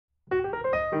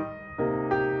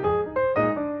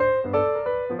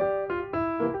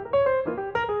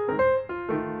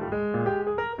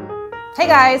Hey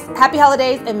guys, happy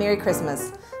holidays and Merry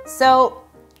Christmas. So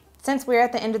since we're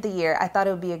at the end of the year, I thought it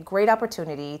would be a great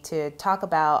opportunity to talk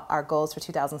about our goals for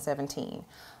 2017.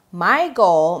 My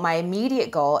goal, my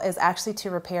immediate goal, is actually to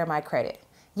repair my credit.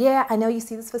 Yeah, I know you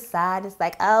see this facade. It's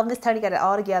like, oh, Miss Tony got it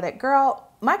all together. Girl,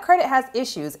 my credit has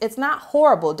issues. It's not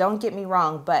horrible, don't get me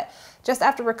wrong, but just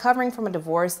after recovering from a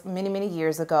divorce many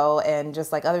years ago and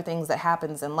just like other things that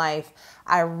happens in life,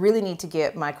 I really need to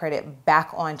get my credit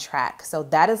back on track. So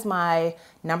that is my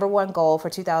 #1 goal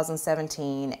for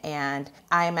 2017. And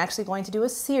I am actually going to do a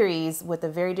series with a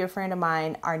very dear friend of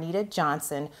mine, Arnita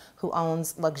Johnson, who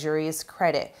owns Luxurious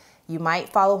Credit. You might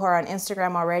follow her on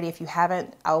Instagram already. If you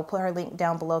haven't, I will put her link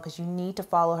down below because you need to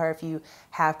follow her if you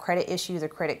have credit issues or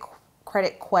credit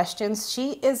questions.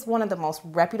 She is one of the most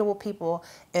reputable people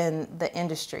in the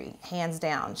industry, hands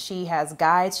down. She has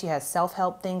guides, she has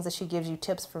self-help things that she gives you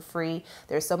tips for free.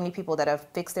 There's so many people that have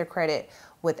fixed their credit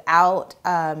without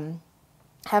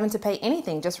having to pay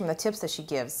anything just from the tips that she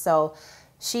gives. So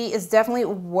she is definitely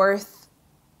worth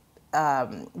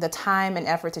the time and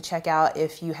effort to check out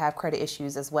if you have credit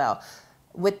issues as well.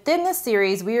 Within this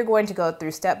series, we are going to go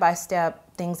through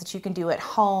step-by-step things that you can do at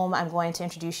home. I'm going to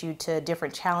introduce you to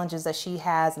different challenges that she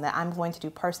has and that I'm going to do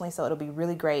personally, so it'll be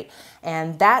really great.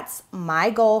 And that's my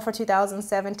goal for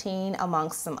 2017,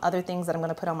 amongst some other things that I'm going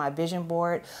to put on my vision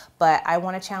board. But I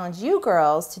want to challenge you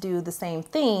girls to do the same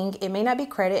thing. It may not be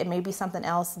credit, it may be something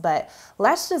else, but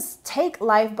let's just take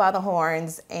life by the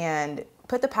horns and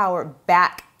put the power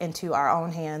back into our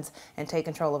own hands and take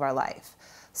control of our life.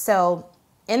 So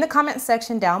in the comment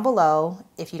section down below,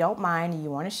 if you don't mind and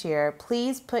you want to share,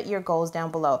 please put your goals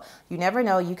down below. You never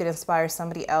know, you could inspire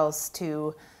somebody else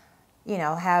to,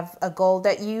 have a goal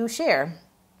that you share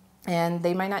and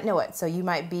they might not know it. So you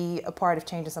might be a part of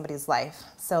changing somebody's life.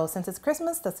 So since it's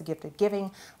Christmas, that's a gift of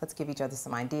giving. Let's give each other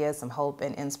some ideas, some hope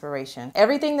and inspiration.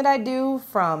 Everything that I do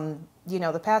from,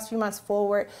 the past few months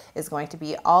forward is going to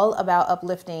be all about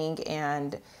uplifting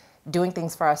and doing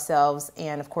things for ourselves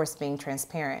and of course being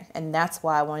transparent. And that's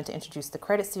why I wanted to introduce the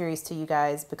credit series to you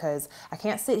guys, because I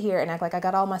can't sit here and act like I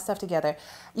got all my stuff together.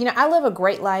 I live a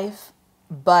great life,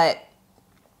 but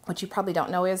what you probably don't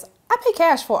know is I pay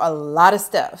cash for a lot of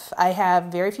stuff. I have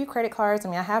very few credit cards.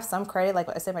 I have some credit. Like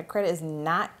I said, my credit is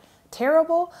not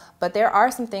terrible, but there are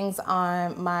some things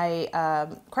on my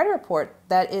credit report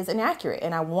that is inaccurate,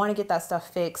 and I want to get that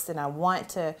stuff fixed, and I want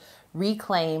to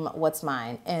reclaim what's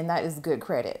mine, and that is good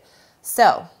credit.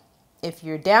 So if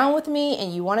you're down with me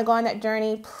and you want to go on that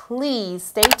journey, please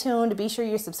stay tuned. Be sure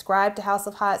you're subscribed to House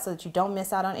of Haute so that you don't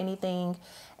miss out on anything.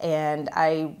 And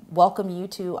I welcome you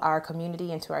to our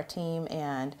community and to our team.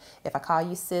 And if I call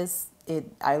you sis,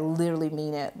 I literally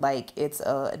mean it. Like it's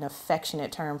an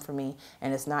affectionate term for me,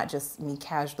 and it's not just me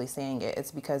casually saying it.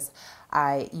 It's because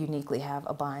I uniquely have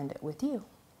a bond with you.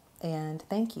 And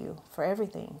thank you for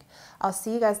everything. I'll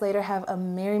see you guys later. Have a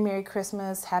Merry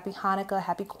Christmas, Happy Hanukkah,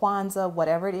 Happy Kwanzaa,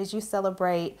 whatever it is you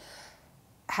celebrate.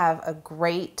 Have a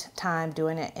great time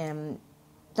doing it. And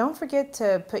don't forget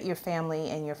to put your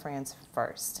family and your friends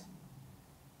first.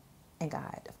 And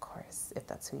God, of course, if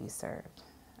that's who you serve.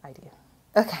 I do.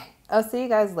 Okay, I'll see you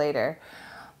guys later.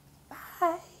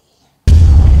 Bye.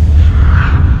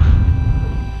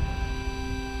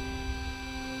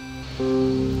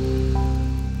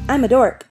 I'm a dork.